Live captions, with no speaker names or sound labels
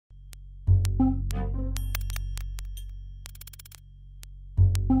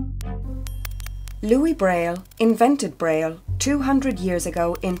Louis Braille invented Braille 200 years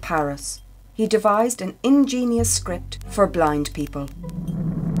ago in Paris. He devised an ingenious script for blind people.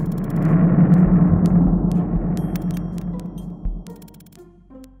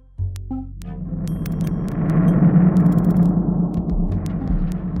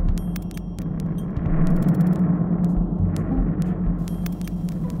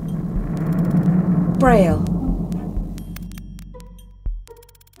 Braille.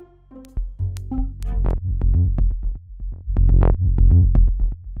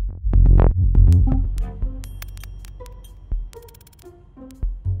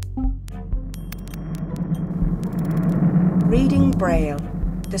 Reading Braille.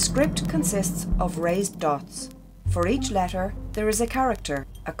 The script consists of raised dots. For each letter, there is a character,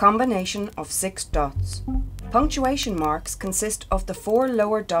 a combination of 6 dots. Punctuation marks consist of the 4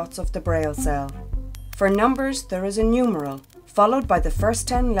 lower dots of the Braille cell. For numbers, there is a numeral, followed by the first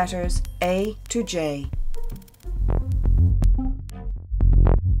 10 letters A to J.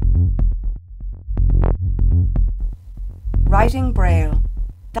 Writing Braille.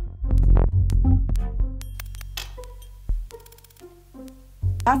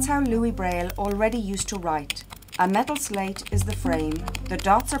 That's how Louis Braille already used to write. A metal slate is the frame. The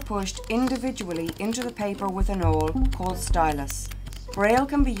dots are pushed individually into the paper with an awl called stylus. Braille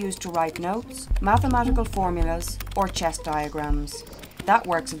can be used to write notes, mathematical formulas, or chess diagrams. That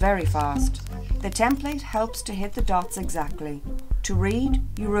works very fast. The template helps to hit the dots exactly. To read,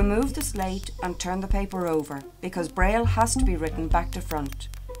 you remove the slate and turn the paper over, because Braille has to be written back to front.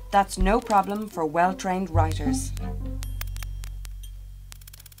 That's no problem for well-trained writers.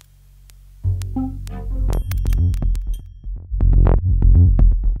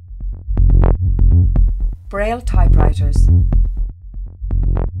 Braille typewriters.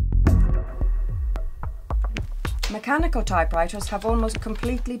 Mechanical typewriters have almost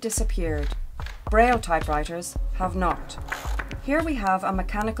completely disappeared. Braille typewriters have not. Here we have a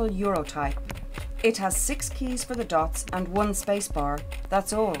mechanical Eurotype. It has 6 keys for the dots and 1 spacebar,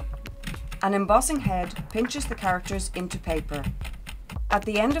 that's all. An embossing head pinches the characters into paper. At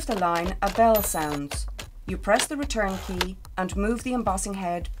the end of the line, a bell sounds. You press the return key and move the embossing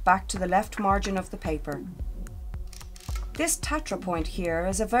head back to the left margin of the paper. This tetrapoint here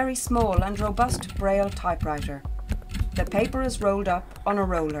is a very small and robust Braille typewriter. The paper is rolled up on a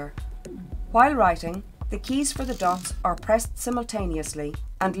roller. While writing, the keys for the dots are pressed simultaneously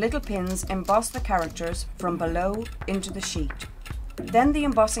and little pins emboss the characters from below into the sheet. Then the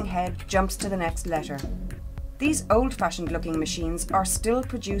embossing head jumps to the next letter. These old-fashioned looking machines are still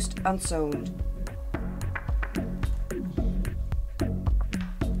produced and sold.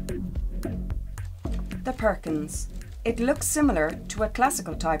 The Perkins. It looks similar to a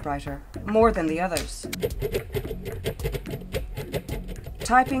classical typewriter, more than the others.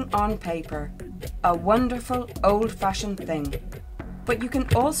 Typing on paper, a wonderful old-fashioned thing. But you can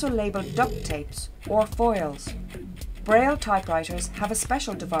also label duct tapes or foils. Braille typewriters have a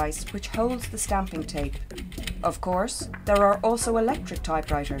special device which holds the stamping tape. Of course, there are also electric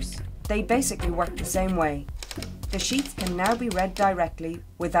typewriters. They basically work the same way. The sheets can now be read directly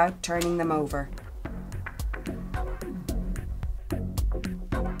without turning them over.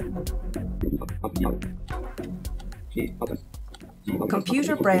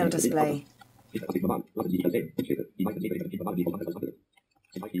 Computer Braille display.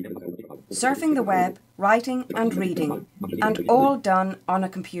 Surfing the web, writing and reading, and all done on a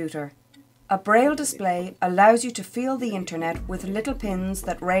computer. A Braille display allows you to feel the internet with little pins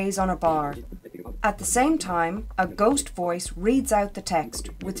that raise on a bar. At the same time, a ghost voice reads out the text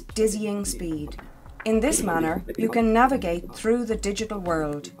with dizzying speed. In this manner, you can navigate through the digital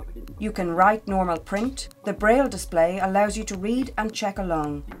world. You can write normal print. The Braille display allows you to read and check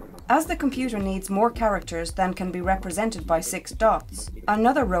along. As the computer needs more characters than can be represented by 6 dots,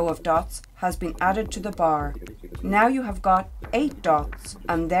 another row of dots has been added to the bar. Now you have got 8 dots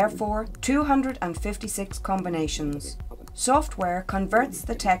and therefore 256 combinations. Software converts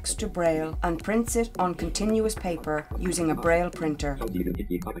the text to Braille and prints it on continuous paper using a Braille printer.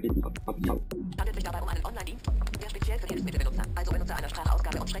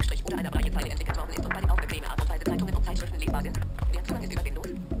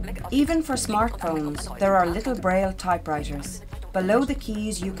 Even for smartphones, there are little Braille typewriters. Below the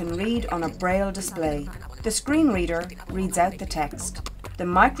keys you can read on a Braille display. The screen reader reads out the text. The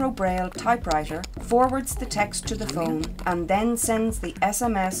micro Braille typewriter forwards the text to the phone and then sends the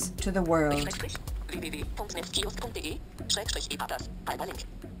SMS to the world.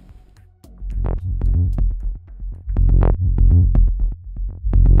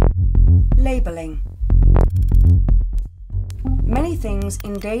 Labeling. Many things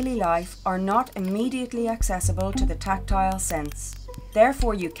in daily life are not immediately accessible to the tactile sense.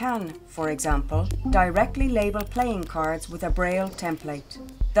 Therefore you can, for example, directly label playing cards with a Braille template.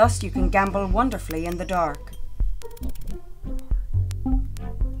 Thus you can gamble wonderfully in the dark.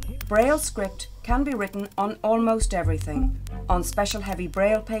 Braille script can be written on almost everything. On special heavy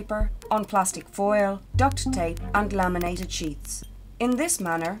Braille paper, on plastic foil, duct tape and laminated sheets. In this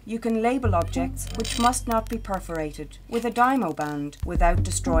manner, you can label objects which must not be perforated with a dymo band without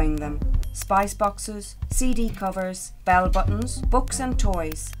destroying them. Spice boxes, CD covers, bell buttons, books and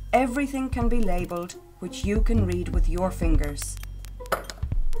toys. Everything can be labelled which you can read with your fingers.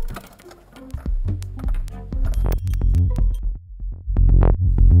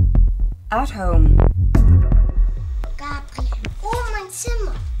 At home. Gabriel, mein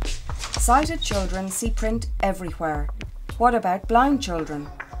Zimmer. Sighted children see print everywhere. What about blind children?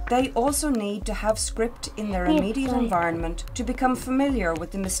 They also need to have script in their immediate environment to become familiar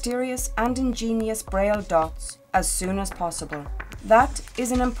with the mysterious and ingenious Braille dots as soon as possible. That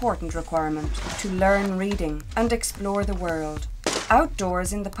is an important requirement to learn reading and explore the world.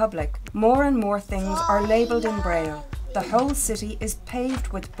 Outdoors in the public, more and more things are labelled in Braille. The whole city is paved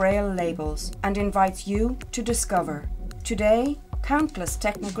with Braille labels and invites you to discover. Today, countless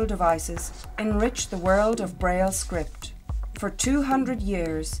technical devices enrich the world of Braille script. For 200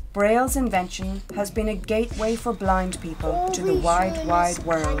 years, Braille's invention has been a gateway for blind people to the wide, wide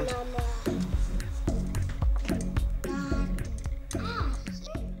world.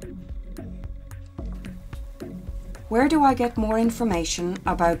 Where do I get more information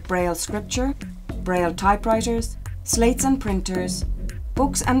about Braille scripture, Braille typewriters, slates and printers,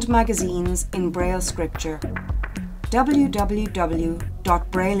 books and magazines in Braille scripture?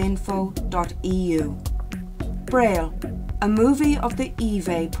 www.brailleinfo.eu. Braille, a movie of the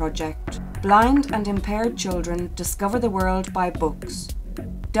EVE project. Blind and impaired children discover the world by books.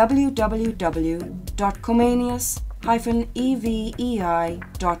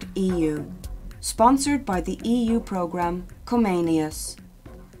 www.comenius-evei.eu. Sponsored by the EU programme Comenius.